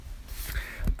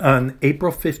On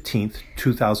April 15th,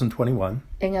 2021,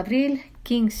 En abril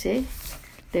 15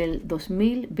 del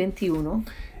 2021,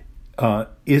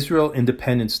 Israel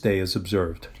Independence Day is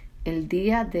observed. el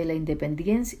día de la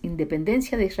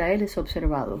independencia de Israel es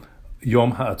observado.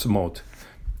 Yom HaAtzmaut.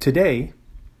 Today,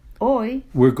 Hoy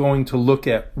we're going to look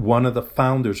at one of the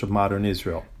founders of modern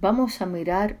Israel. vamos a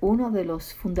mirar uno de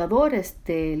los fundadores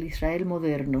del Israel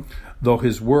moderno. Though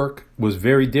his work was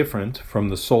very different from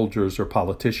the soldiers or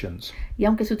politicians, Y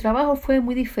aunque su trabajo fue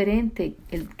muy diferente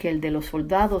que el de los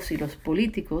soldados y los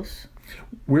políticos,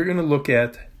 we're going to look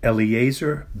at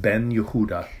Eliezer ben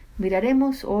Yehuda.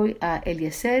 miraremos hoy a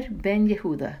Eliezer ben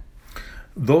Yehuda.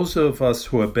 Those of us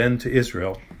who have been to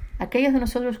Israel Aquellos de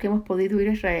nosotros que hemos podido ir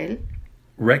a Israel,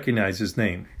 recognize his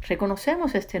name.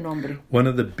 reconocemos este nombre. One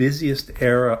of the busiest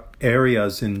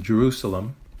areas in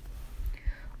Jerusalem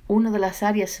Una de las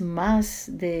áreas más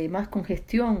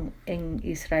congestión en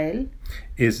Israel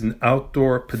is an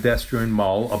outdoor pedestrian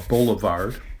mall, a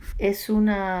boulevard, es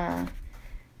una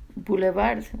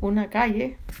boulevard, una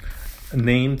calle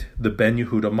named the Ben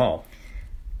Yehuda Mall.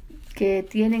 que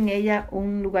tiene en ella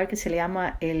un lugar que se le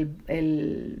llama el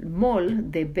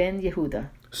Mall de Ben Yehuda.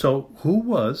 So, who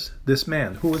was this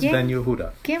man? Who was ¿Quién? Ben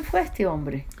Yehuda? ¿Quién fue este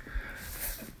hombre?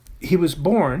 He was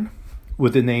born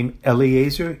with the name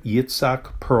Eliezer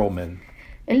Yitzhak Perlman.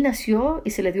 Él nació y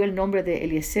se le dio el nombre de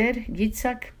Eliezer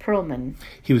Yitzhak Perlman.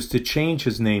 He was to change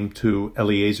his name to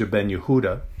Eliezer ben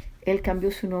Yehuda Él cambió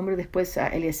su nombre después a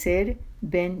Eliezer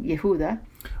ben Yehuda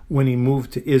when he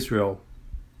moved to Israel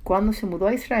cuando se mudó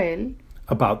a Israel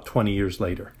about 20 years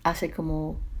later. hace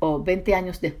como 20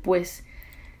 años después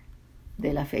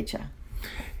de la fecha.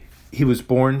 He was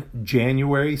born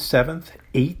January 7th,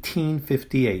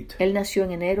 1858. Él nació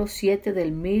en enero 7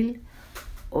 del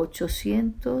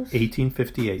 1858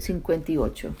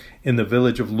 1858. In the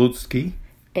village of Ludsky,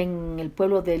 en el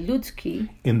pueblo de Ludsky,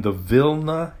 in the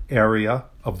Vilna area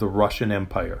of the Russian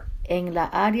Empire. en la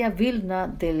área Vilna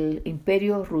del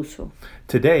Imperio Ruso.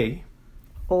 Today,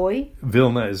 Hoy,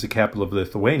 Vilna is the capital of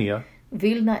Lithuania,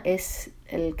 Vilna es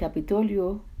el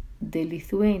Capitolio de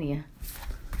Lituania,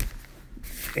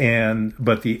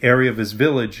 but the area of his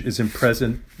village is in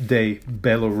present-day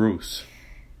Belarus.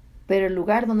 pero el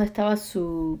lugar donde estaba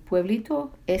su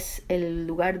pueblito es el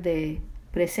lugar de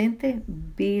presente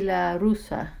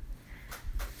Bielorrusia.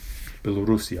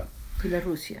 Belarusia.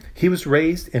 Bielorrusia. He was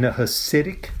raised in a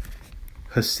Hasidic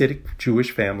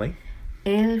Jewish family.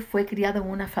 Él fue criado en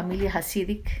una familia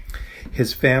hasídica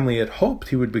His family had hoped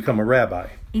he would become a rabbi.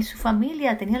 y su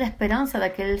familia tenía la esperanza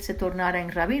de que él se tornara en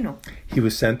rabino. He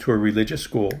was sent to a religious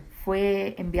school,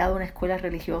 Fue enviado a una escuela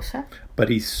religiosa, but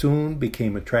he soon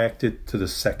became attracted to the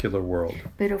secular world.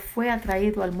 pero fue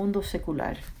atraído al mundo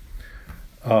secular.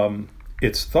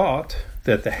 It's thought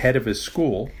that the head of his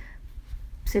school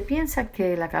Se piensa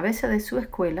que la cabeza de su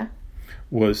escuela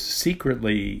was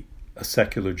secretly a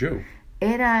secular Jew,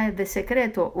 era de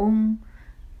secreto un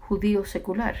judío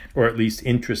secular, or at least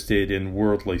interested in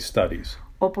worldly studies.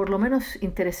 o por lo menos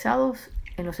interesado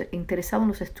en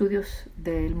los estudios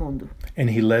del mundo. And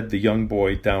he led the young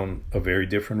boy down a very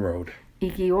different road.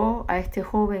 Y guió a este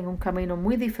joven un camino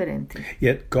muy diferente.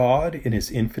 Yet God, in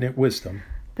his infinite wisdom,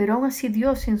 Pero aún así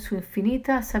Dios, en su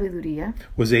infinita sabiduría,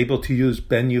 was able to use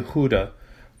Ben Yehuda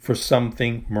for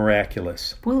something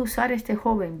miraculous, pudo usar este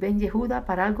joven Ben Yehuda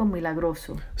para algo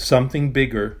milagroso, something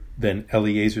bigger than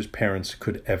Eliezer's parents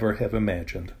could ever have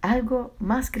imagined. algo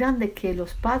más grande que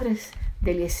los padres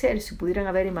de Eliezer se pudieran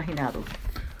haber imaginado.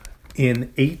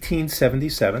 In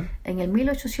 1877, En el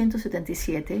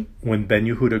 1877, when Ben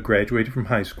Yehuda graduated from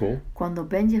high school, cuando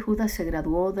Ben Yehuda se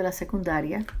graduó de la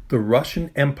secundaria, the Russian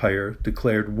Empire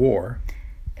declared war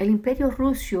el Imperio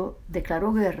Ruso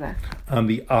declaró guerra on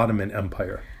the Ottoman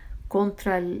Empire.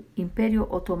 contra el Imperio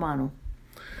Otomano.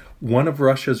 One of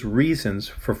Russia's reasons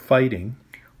for fighting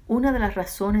Una de las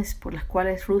razones por las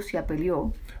cuales Rusia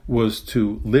peleó was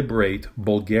to liberate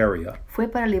Bulgaria. fue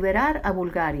para liberar a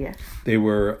Bulgaria. They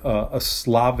were a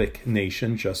Slavic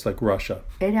nation, just like Russia.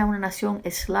 Era una nación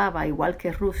eslava igual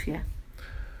que Rusia.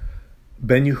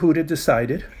 Ben Yehuda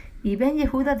decided Y Ben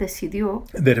Yehuda decidió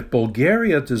that if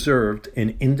Bulgaria deserved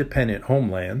an independent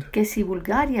homeland, que si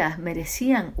Bulgaria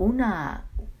merecían un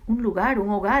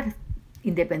hogar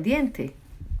independiente,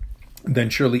 then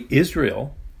surely Israel,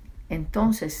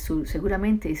 entonces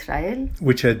seguramente Israel,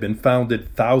 which had been founded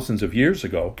thousands of years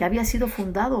ago, que había sido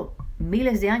fundado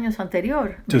miles de años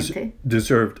anteriormente,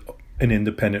 deserved an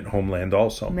independent homeland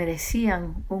also.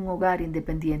 merecían un hogar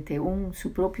independiente,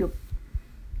 su propia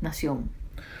nación.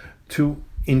 To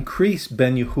increase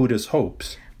Ben Yehuda's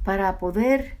hopes, Para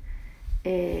poder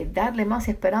darle más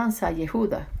esperanza a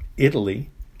Yehuda, Italy,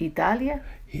 Italia,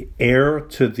 heir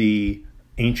to the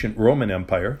ancient Roman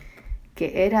Empire,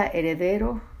 que era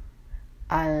heredero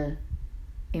al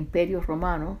Imperio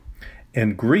Romano,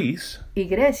 and Greece, y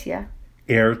Grecia,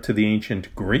 heir to the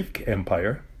ancient Greek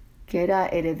Empire, que era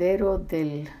heredero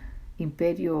del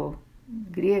Imperio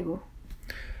griego,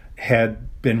 had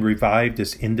been revived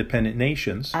as independent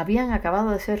nations habían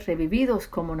acabado de ser revividos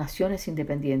como naciones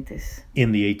independientes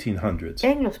in the 1800s.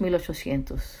 en los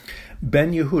 1800.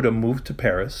 Ben Yehuda moved to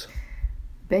Paris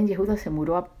Ben Yehuda se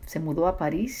mudó a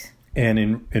París and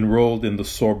enrolled in the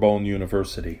Sorbonne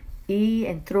University. y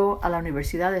entró a la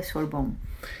Universidad de Sorbonne.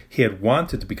 He had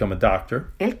wanted to become a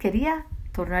doctor, Él quería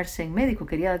tornarse en médico,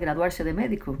 quería graduarse de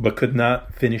médico, but could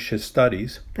not finish his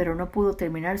studies pero no pudo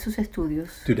terminar sus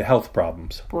estudios due to health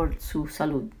problems. por su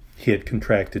salud. He had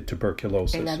contracted Él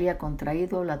tuberculosis. había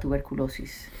contraído la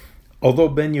tuberculosis. Although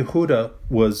Ben Yehuda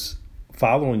was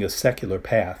following a secular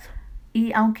path,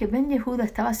 Y aunque Ben Yehuda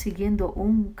estaba siguiendo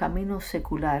un camino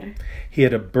secular, he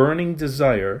had a burning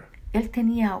desire él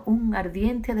tenía un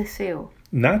ardiente deseo,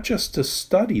 not just to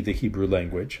study the Hebrew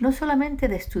language, no solamente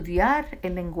de estudiar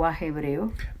el lenguaje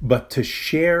hebreo, but to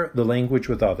share the language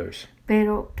with others.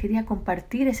 pero quería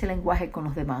compartir ese lenguaje con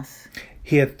los demás.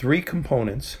 He had three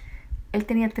components Él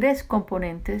tenía tres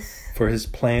componentes for his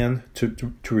plan to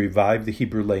revive the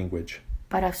Hebrew language.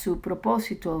 para su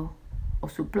propósito o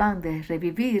su plan de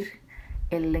revivir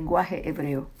el lenguaje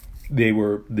hebreo.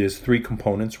 These three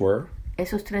components were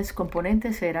Esos tres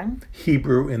componentes eran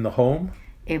Hebrew in the home,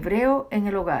 hebreo en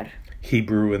el hogar,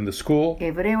 Hebrew in the school,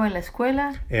 hebreo en la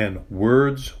escuela and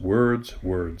words,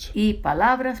 y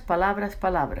palabras, palabras,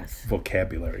 palabras,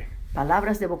 vocabulary.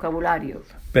 palabras de vocabulario.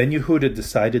 Ben Yehuda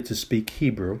decided to speak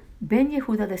Hebrew Ben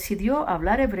Yehuda decidió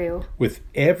hablar hebreo with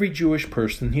every Jewish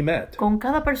person he met. con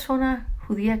cada persona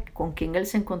judía con quien él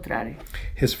se encontrara.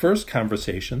 His first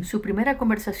conversation Su primera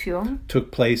conversación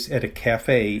took place at a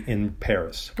cafe in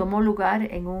Paris. tomó lugar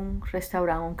en un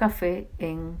restaurante, un café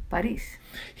en París.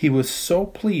 He was so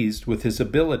pleased with his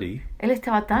ability Él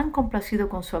estaba tan complacido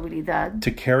con su habilidad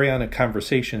to carry on a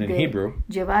conversation in de Hebrew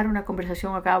llevar una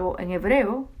conversación a cabo en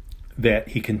hebreo that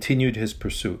he continued his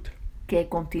pursuit. que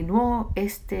continuó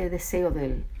este deseo de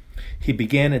él. He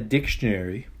began a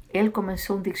dictionary Él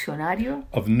comenzó un diccionario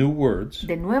of new words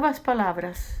de nuevas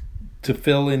palabras to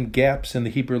fill in gaps in the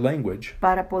Hebrew language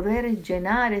para poder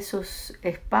llenar esos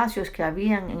espacios que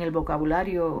habían en el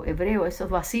vocabulario hebreo, esos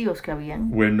vacíos que habían,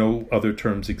 where no other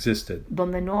terms existed.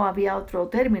 donde no había otro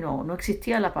término, no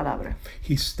existía la palabra.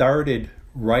 He started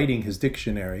writing his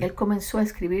dictionary Él comenzó a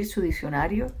escribir su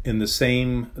diccionario in the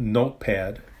same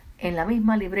notepad en la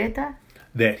misma libreta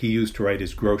that he used to write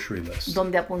his grocery list.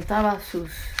 donde apuntaba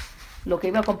lo que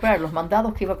iba a comprar, los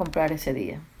mandados que iba a comprar ese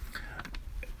día.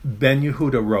 Ben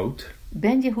Yehuda wrote,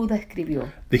 Ben Yehuda escribió: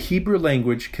 "The Hebrew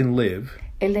language can live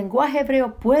el lenguaje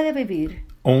hebreo puede vivir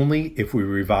only if we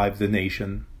revive the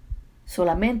nation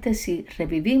solamente si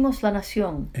revivimos la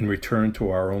nación and return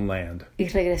to our own land." y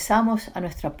regresamos a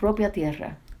nuestra propia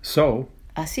tierra. So,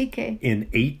 Así que in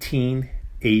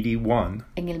 1881,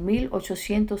 en el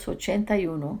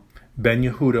 1881 Ben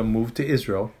Yehuda moved to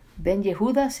Israel Ben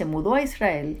Yehuda se mudó a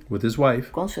Israel with his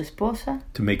wife con su esposa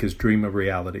to make his dream a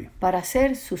reality. para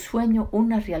hacer su sueño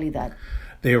una realidad.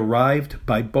 They arrived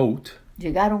by boat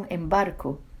Llegaron en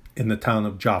barco in the town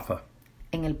of Jaffa.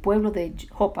 en el pueblo de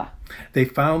Jopa. They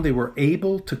found they were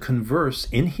able to converse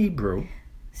in Hebrew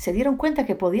Se dieron cuenta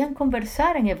que podían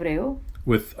conversar en hebreo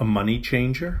with a money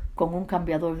changer, con un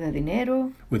cambiador de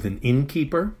dinero, with an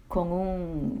innkeeper, con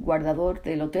un guardador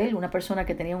del hotel, una persona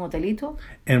que tenía un hotelito,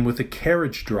 and with a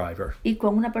carriage driver. y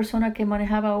con una persona que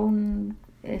manejaba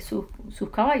sus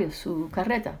caballos, su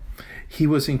carreta. He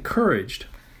was encouraged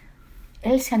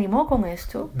Él se animó con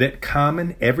esto, that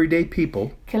common, everyday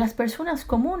people que las personas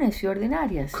comunes y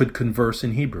ordinarias could converse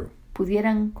in Hebrew.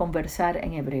 pudieran conversar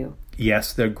en hebreo.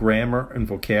 Yes, their grammar and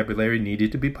vocabulary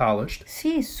needed to be polished.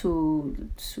 Sí, su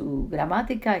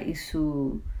gramática y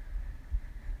su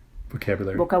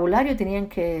vocabulario tenían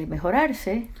que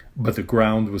mejorarse, But the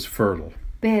ground was fertile.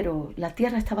 pero la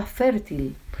tierra estaba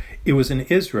fértil. It was in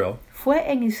Israel Fue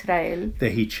en Israel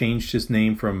that he changed his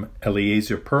name from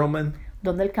Eliezer Perlman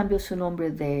donde él cambió su nombre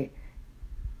de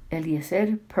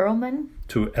Eliezer Perlman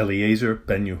to Eliezer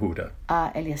Ben Yehuda.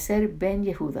 a Eliezer Ben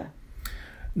Yehuda.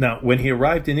 Now, when he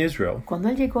arrived in Israel, Cuando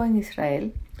él llegó en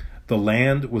Israel, the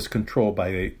land was controlled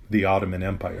by the Ottoman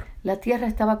Empire. la tierra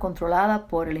estaba controlada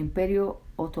por el Imperio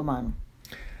Otomano.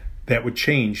 That would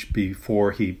change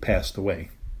before he passed away.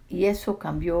 Y eso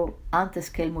cambió antes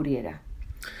que él muriera.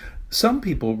 Some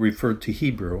people referred to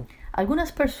Hebrew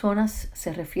Algunas personas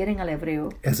se refieren al hebreo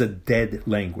as a dead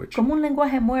language. como un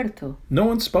lenguaje muerto, No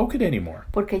one spoke it anymore.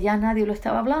 porque ya nadie lo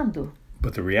estaba hablando.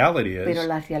 But the reality Pero is,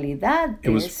 la realidad it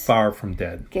was es far from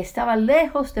dead. que estaba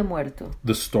lejos de muerto.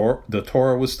 The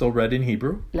Torah was still read in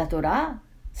Hebrew. La Torá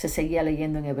se seguía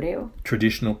leyendo en hebreo.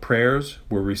 Traditional prayers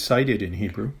were recited in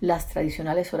Hebrew. Las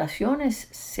tradicionales oraciones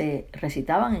se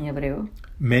recitaban en hebreo.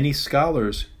 Many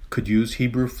scholars could use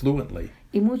Hebrew fluently.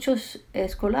 Y muchos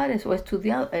escolares o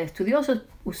estudiosos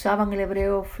usaban el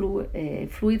hebreo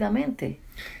fluidamente.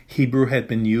 Hebrew had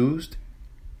been used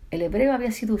El hebreo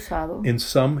había sido usado in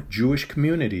some Jewish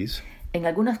communities, en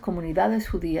algunas comunidades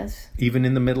judías, even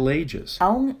in the Middle Ages.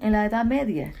 aún en la Edad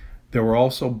Media. There were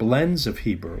also blends of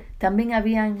Hebrew, También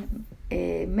habían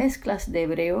mezclas de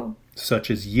hebreo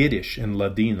such as Yiddish and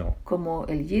Ladino. como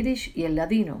el yiddish y el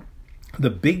ladino. The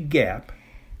big gap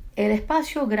El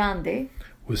espacio grande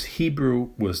was Hebrew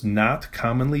was not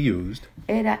commonly used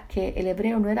era que el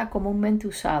hebreo no era comúnmente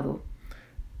usado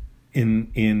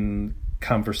in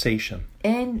conversation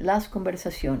en las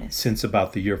conversaciones since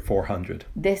about the year 400.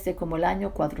 desde como el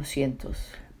año 400.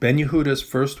 Ben Yehuda's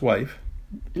first wife,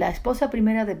 La esposa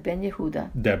primera de Ben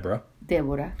Yehuda, Deborah,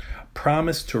 Débora,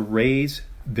 promised to raise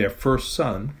their first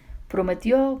son,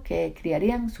 prometió que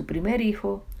criarían su primer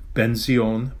hijo, Ben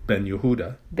Zion Ben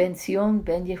Yehuda, Ben Sion,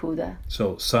 Ben Yehuda,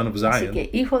 so son of así Zion, que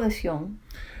hijo de Sión,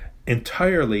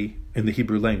 entirely in the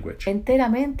Hebrew language.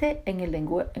 enteramente en el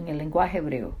lenguaje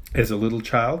hebreo. As a little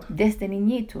child, Desde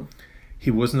niñito he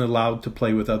wasn't allowed to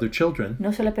play with other children,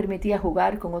 no se le permitía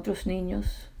jugar con otros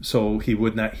niños so he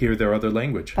would not hear their other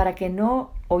language. para que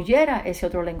no oyera ese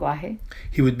otro lenguaje,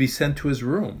 He would be sent to his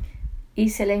room y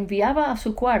se le enviaba a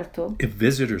su cuarto if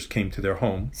visitors came to their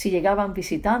home si llegaban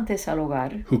visitantes al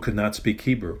hogar who could not speak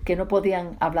Hebrew. que no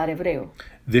podían hablar hebreo.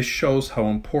 This shows how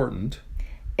important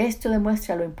Esto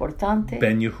demuestra lo importante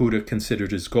Ben Yehuda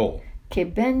considered his goal. que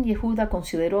Ben Yehuda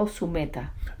consideró su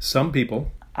meta. Some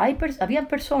people Habían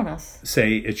personas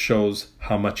say it shows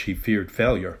how much he feared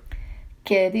failure.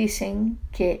 que dicen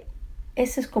que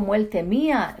ese es como él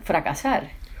temía fracasar.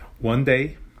 One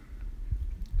day,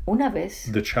 Una vez,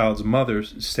 the child's mother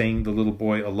sang the little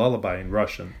boy a lullaby in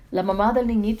Russian. la mamá del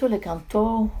niñito le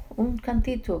cantó un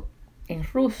cantito en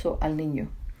ruso al niño.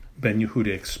 Ben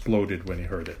Yehuda exploded when he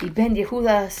heard it. Y Ben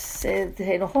Yehuda se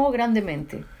enojó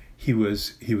grandemente. He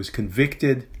was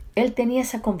convicted Él tenía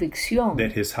esa convicción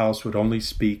that his house would only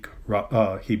speak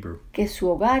Hebrew. que en su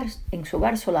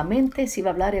hogar solamente se iba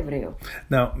a hablar hebreo.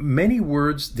 Now, many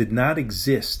words did not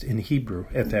exist in Hebrew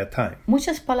at that time.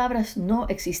 Muchas palabras no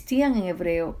existían en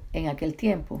hebreo en aquel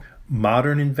tiempo.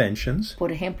 Modern inventions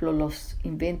Por ejemplo, los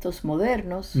inventos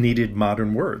modernos needed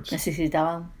modern words,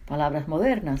 necesitaban palabras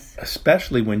modernas,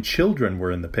 especially when children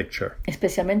were in the picture.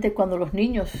 especialmente cuando los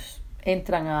niños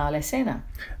entran a la escena.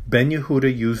 Ben Yehuda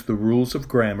used the rules of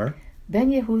grammar Ben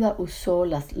Yehuda usó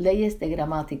las leyes de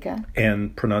gramática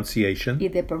and pronunciation y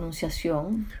de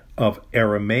pronunciación of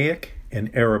Aramaic and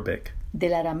Arabic,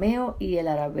 del arameo y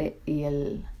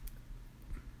el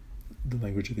the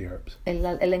language of the Arabs, el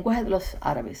lenguaje de los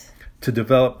árabes, to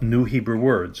develop new Hebrew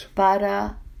words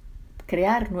para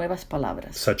crear nuevas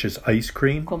palabras, such as ice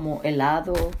cream, como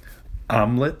helado,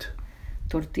 omelet,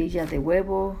 tortilla de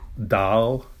huevo,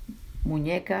 dal,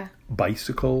 muñeca,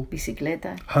 bicycle,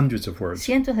 bicicleta, hundreds of words.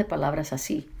 cientos de palabras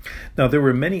así. Now, there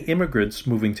were many immigrants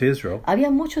moving to Israel Había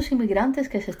muchos inmigrantes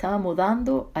que se estaban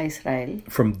mudando a Israel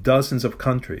from dozens of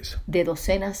countries. de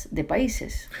docenas de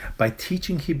países. By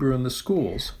teaching Hebrew in the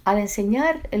schools, Al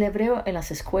enseñar el hebreo en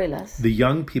las escuelas, the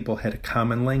young people had a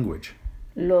common language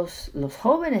los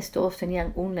jóvenes todos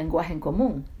tenían un lenguaje en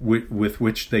común with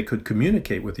which they could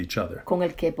communicate with each other. con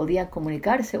el que podían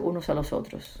comunicarse unos a los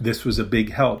otros. This was a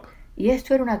big help Y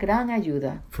esto era una gran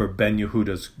ayuda for Ben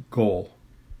Yehuda's goal.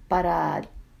 para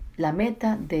la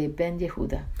meta de Ben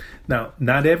Yehuda. Now,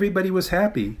 not everybody was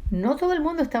happy No todo el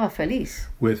mundo estaba feliz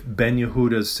with Ben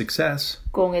Yehuda's success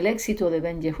con el éxito de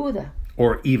Ben Yehuda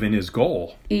or even his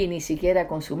goal. y ni siquiera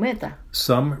con su meta.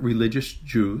 Some religious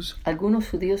Jews Algunos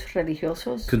judíos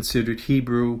religiosos considered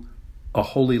Hebrew a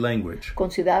holy language,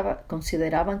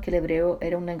 consideraban que el hebreo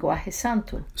era un lenguaje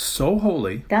santo, so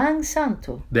holy tan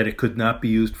santo that it could not be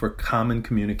used for common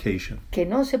communication. que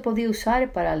no se podía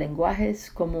usar para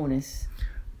lenguajes comunes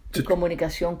y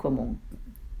comunicación común.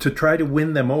 To try to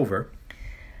win them over,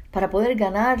 Para poder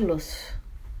ganarlos,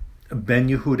 Ben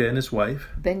Yehuda and his wife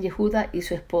Ben Yehuda y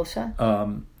su esposa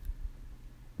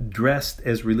dressed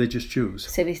as religious Jews.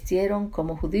 se vistieron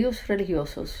como judíos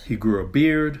religiosos. He grew a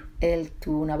beard. Él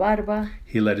tuvo una barba,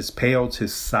 He let his peyotes,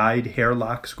 his side hair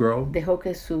locks grow. dejó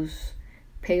que sus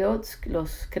peyotes,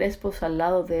 los crespos al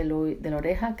lado de la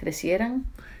oreja, crecieran,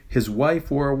 His wife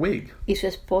wore a wig, y su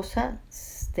esposa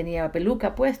tenía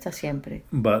peluca puesta siempre.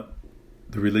 but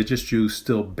the religious Jews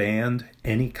still banned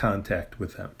any contact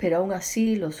with them. Pero aún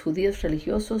así, los judíos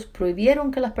religiosos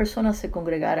prohibieron que las personas se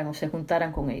congregaran o se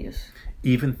juntaran con ellos.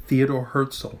 Even Theodor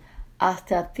Herzl,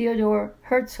 Hasta Theodor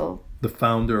Herzl, the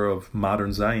founder of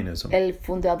modern Zionism, el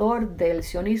fundador del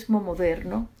sionismo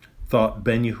moderno, thought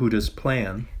Ben Yehuda's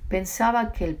plan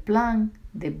pensaba que el plan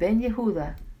de Ben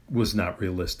Yehuda was not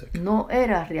realistic. no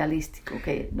era realístico,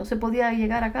 que no se podía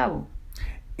llegar a cabo.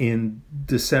 In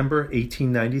December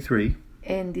 1893,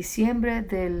 En diciembre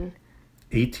del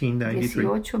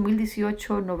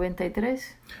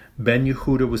 1893, Ben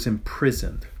Yehuda was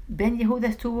imprisoned Ben Yehuda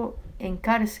estuvo en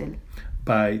cárcel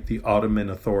by the Ottoman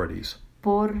authorities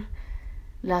por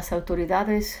las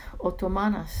autoridades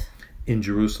otomanas in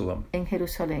Jerusalem en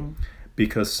Jerusalén,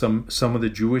 because some of the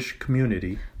Jewish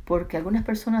community porque algunas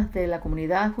personas de la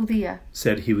comunidad judía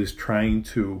said he was trying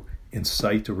to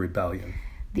incite a rebellion.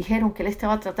 dijeron que él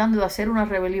estaba tratando de hacer una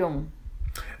rebelión.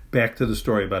 Back to the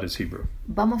story about his Hebrew.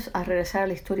 Vamos a regresar a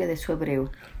la historia de su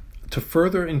hebreo. To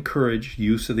further encourage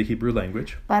use of the Hebrew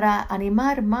language, Para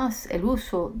animar más el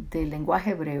uso del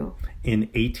lenguaje hebreo, in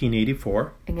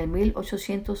 1884, en el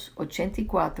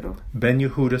 1884, Ben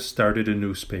Yehuda started a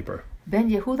newspaper, Ben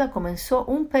Yehuda comenzó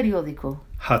un periódico,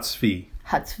 Hatzvi.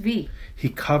 Hatzvi. He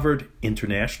covered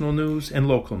international news and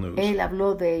local news, Él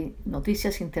habló de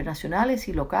noticias internacionales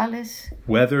y locales,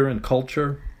 weather and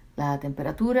culture, la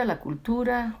temperatura, la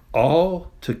cultura,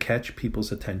 all to catch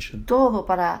people's attention, todo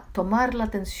para tomar la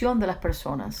atención de las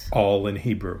personas, all in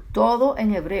Hebrew. todo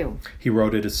en hebreo. He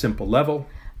wrote at a simple level,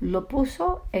 Lo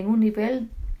puso en un nivel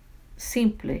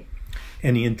simple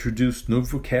and he introduced new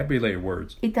vocabulary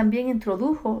words, y también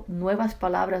introdujo nuevas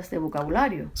palabras de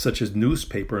vocabulario, such as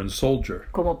newspaper and soldier.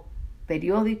 como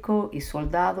periódico y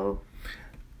soldado.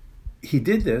 He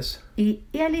did this Y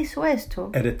él hizo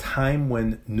esto at a time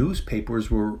when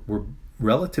newspapers were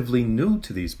relatively new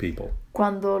to these people.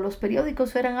 cuando los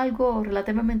periódicos eran algo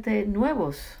relativamente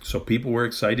nuevos, So people were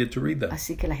excited to read them.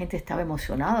 así que la gente estaba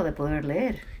emocionada de poder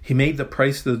leer. He made the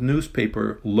price of the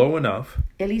newspaper low enough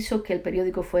Él hizo que el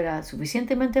periódico fuera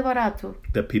suficientemente barato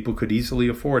that people could easily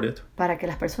afford it, para que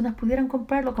las personas pudieran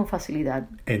comprarlo con facilidad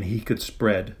and he could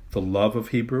spread the love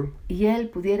of Hebrew y él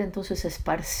pudiera entonces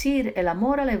esparcir el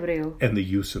amor al hebreo and the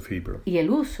use of Hebrew. y el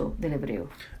uso del hebreo.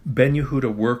 Ben Yehuda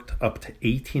worked up to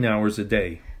 18 hours a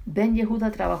day Ben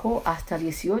Yehuda trabajó hasta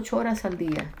 18 horas al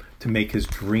día to make his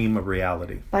dream a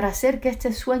reality. para hacer que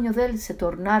este sueño de él se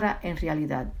tornara en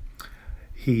realidad.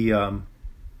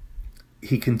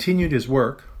 He continued his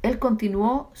work Él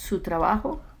continuó su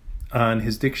trabajo on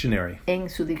his dictionary. en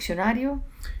su diccionario.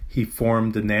 He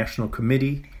formed the National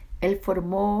Committee Él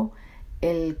formó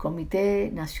el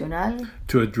Comité Nacional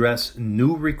to address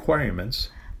new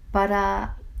requirements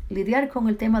para lidiar con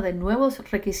el tema de nuevos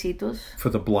requisitos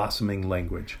for the blossoming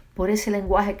language. por ese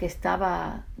lenguaje que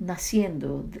estaba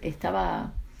naciendo,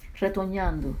 estaba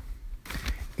retoñando.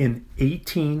 In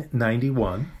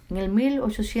 1891, En el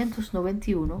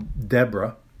 1891,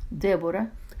 Deborah,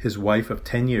 Débora, his wife of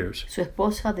 10 years, su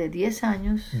esposa de 10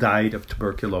 años, died of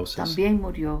tuberculosis. también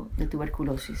murió de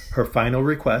tuberculosis. Her final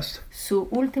request Su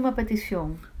última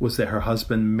petición was that her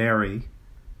husband marry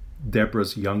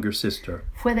Deborah's younger sister,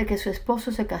 fue de que su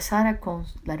esposo se casara con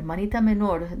la hermanita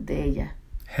menor de ella,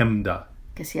 Hemda.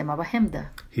 que se llamaba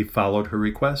Hemda. He followed her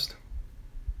request,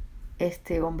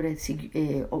 Este hombre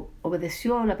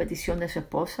obedeció la petición de su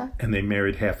esposa and they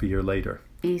married half a year later.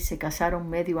 y se casaron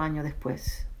medio año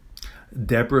después.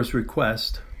 Deborah's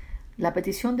request La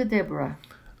petición de Deborah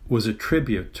was a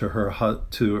tribute to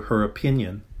her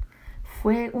opinion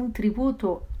fue un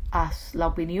tributo a la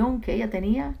opinión que ella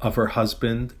tenía of her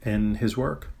husband and his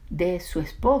work. de su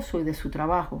esposo y de su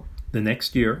trabajo. The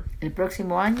next year, El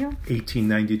próximo año,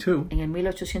 1892, en el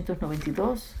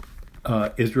 1892,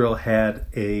 Israel had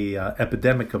a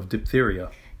epidemic of diphtheria.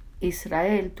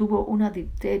 Israel tuvo una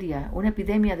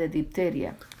epidemia de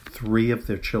difteria, 3 of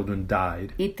their children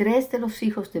died y 3 de los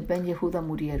hijos de Ben Yehuda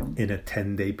murieron in a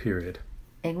 10-day period.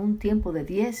 en un tiempo de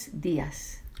 10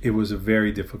 días. It was a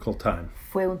very difficult time,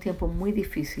 Fue un tiempo muy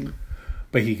difícil,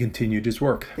 but he continued his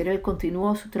work. pero él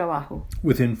continuó su trabajo.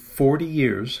 Within 40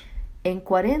 years En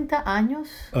 40 años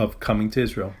of coming to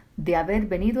Israel, de haber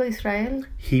venido a Israel,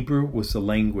 Hebrew was the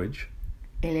language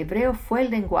el hebreo fue el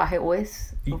lenguaje o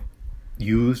es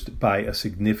used by a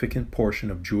significant portion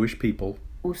of Jewish people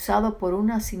usado por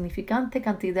una significante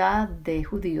cantidad de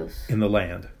judíos in the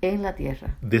land. en la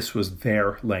tierra. This was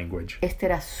their language. Este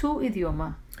era su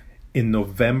idioma. In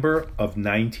November of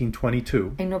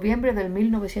 1922, En noviembre del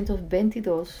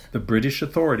 1922, the British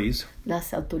authorities,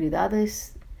 las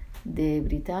autoridades de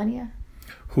Britania,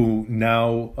 who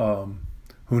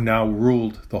who now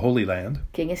ruled the Holy Land.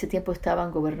 que en ese tiempo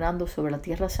estaban gobernando sobre la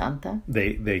Tierra Santa,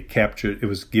 They captured, it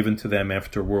was given to them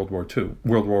after World War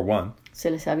I.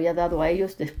 se les había dado a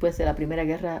ellos después de la Primera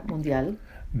Guerra Mundial.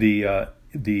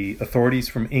 The authorities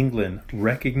from England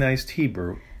recognized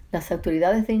Hebrew Las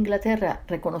autoridades de Inglaterra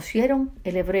reconocieron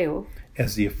el hebreo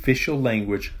as the official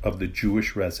language of the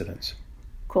Jewish residents.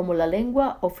 como la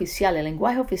lengua oficial, el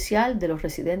lenguaje oficial de los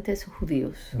residentes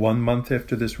judíos. 1 month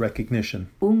after this recognition,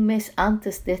 Un mes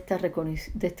antes de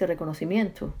este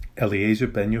reconocimiento, Eliezer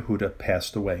ben Yehuda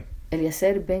passed away.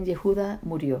 Eliezer ben Yehuda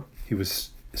murió. He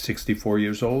was 64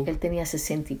 years old. Él tenía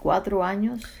 64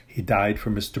 años He died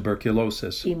from his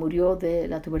tuberculosis y murió de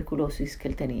la tuberculosis que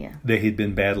él tenía, that he'd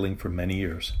been battling for many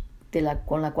years.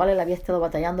 con la cual él había estado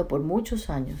batallando por muchos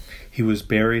años. He was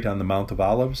buried on the Mount of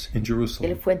Olives in Él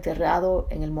Jerusalem fue enterrado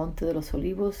en el Monte de los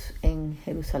Olivos en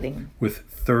Jerusalén. with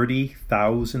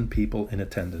 30,000 people in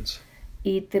attendance.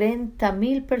 Y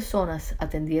 30,000 personas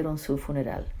atendieron su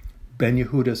funeral. Ben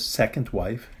Yehuda's second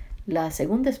wife, La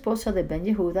segunda esposa de Ben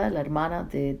Yehuda, la hermana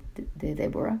de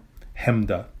Deborah,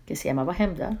 Hemda, que se llamaba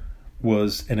Hemda,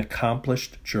 was an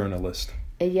accomplished journalist.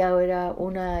 ella era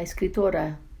una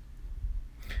escritora.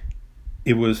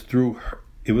 It was through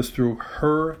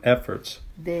her efforts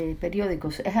De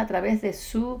periódicos. Es a través de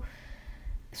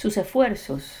sus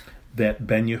esfuerzos that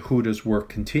Ben Yehuda's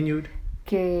work continued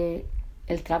que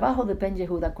el trabajo de Ben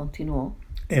Yehuda continuó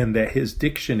and that his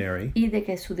dictionary, y de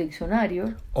que su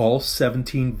diccionario, all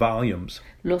 17 volumes,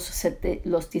 los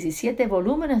 17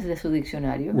 volúmenes de su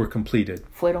diccionario were completed.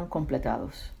 fueron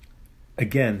completados.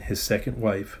 Again, his second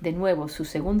wife De nuevo, su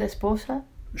segunda esposa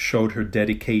showed her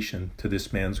dedication to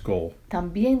this man's goal.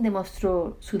 también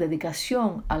demostró su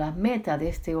dedicación a la meta de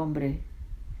este hombre.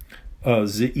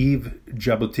 Ze'ev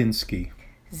Jabotinsky,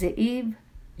 Ze'ev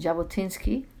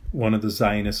Jabotinsky, one of the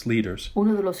Zionist leaders,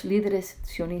 uno de los líderes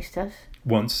sionistas,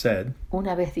 once said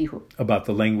una vez dijo about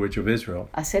the language of Israel,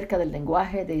 acerca del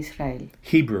lenguaje de Israel: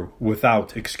 Hebrew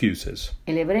without excuses.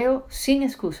 el hebreo sin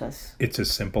excusas. It's as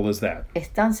simple as that. Es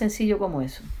tan sencillo como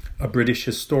eso. A British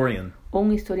historian,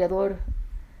 Un historiador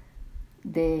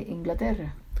de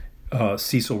Inglaterra,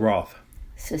 Cecil Roth,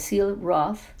 Cecil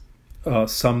Roth,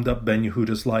 summed up Ben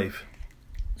Yehuda's life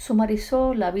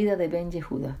sumarizó la vida de Ben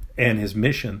Yehuda and his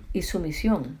mission y su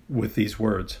misión with these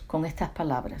words. con estas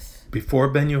palabras: Before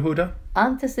Ben Yehuda,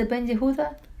 antes de Ben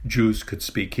Yehuda, Jews could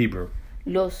speak Hebrew.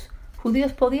 los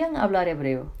judíos podían hablar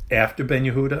hebreo. After Ben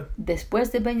Yehuda,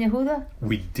 Después de Ben Yehuda,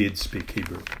 we did speak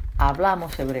Hebrew.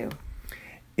 hablamos hebreo.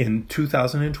 In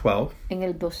 2012, En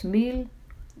el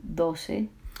 2012,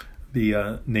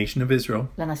 the nation of Israel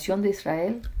la nación de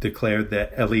Israel declared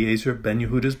that Eliezer ben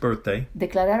Yehuda's birthday,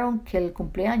 declararon que el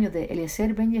cumpleaños de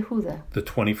Eliezer ben Yehuda, the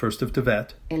 21st of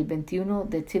Tevet, el 21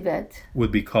 de Tevet,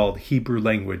 would be called Hebrew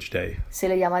Language Day. se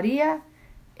le llamaría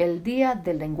el Día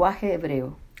del Lenguaje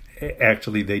Hebreo.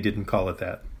 Actually, they didn't call it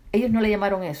that. Ellos no le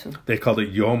llamaron eso. They called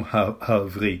it Yom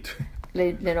HaVrit.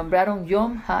 Le nombraron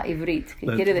Yom HaIvrit, que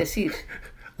quiere decir,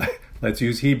 Let's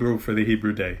use Hebrew for the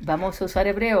Hebrew Day, vamos a usar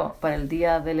hebreo para el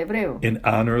Día del Hebreo, in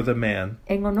honor of the man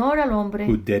en honor al hombre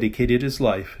who dedicated his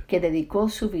life que dedicó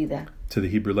su vida to the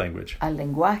Hebrew language. al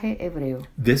lenguaje hebreo.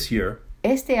 This year,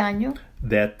 Este año,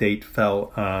 that date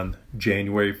fell on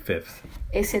January 5th,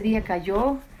 ese día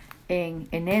cayó en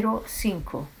enero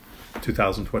 5,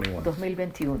 2021.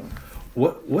 2021.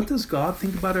 What does God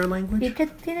think about our ¿Y language?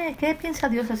 qué piensa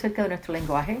Dios acerca de nuestro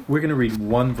lenguaje? We're going to read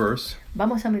one verse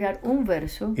Vamos a mirar un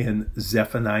verso in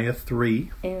Zephaniah 3,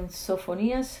 en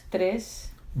Sofonías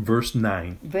 3, verse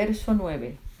 9. verso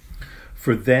 9.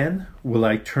 For then will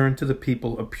I turn to the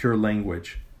people a pure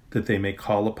language, that they may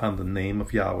call upon the name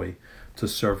of Yahweh to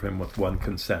serve him with one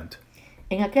consent.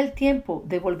 En aquel tiempo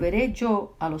devolveré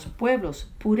yo a los pueblos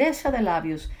pureza de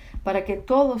labios, para que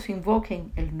todos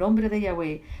invoquen el nombre de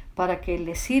Yahweh, para que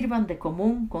le sirvan de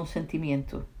común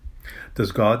consentimiento.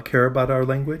 Does God care about our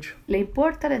language? ¿Le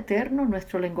importa al Eterno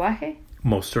nuestro lenguaje?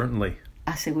 Most certainly.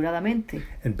 Aseguradamente.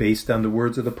 And based on the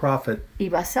words of the prophet, Y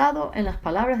basado en las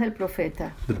palabras del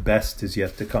profeta, the best is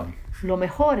yet to come. lo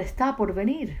mejor está por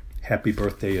venir. Happy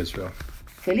birthday, Israel.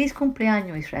 Feliz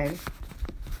cumpleaños, Israel.